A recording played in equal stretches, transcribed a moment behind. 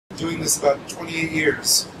doing this about 28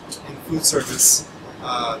 years in food service.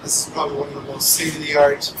 This is probably one of the most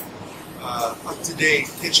state-of-the-art, up-to-date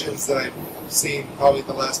kitchens that I've seen probably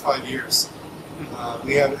the last 5 years.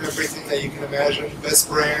 We have everything that you can imagine, best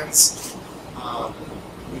brands.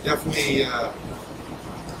 We definitely,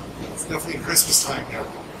 it's definitely Christmas time now.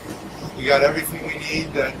 We got everything we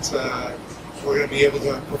need that we're going to be able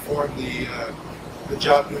to perform the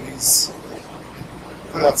job duties,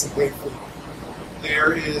 put out some great food.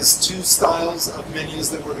 There is 2 styles of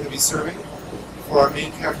menus that we're going to be serving. For our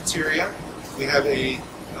main cafeteria, we have a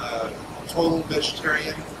total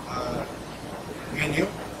vegetarian menu.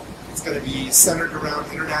 It's going to be centered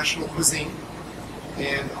around international cuisine.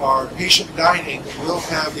 And our patient dining will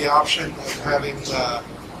have the option of having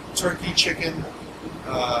turkey, chicken,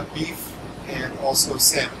 beef, and also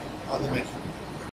salmon on the menu.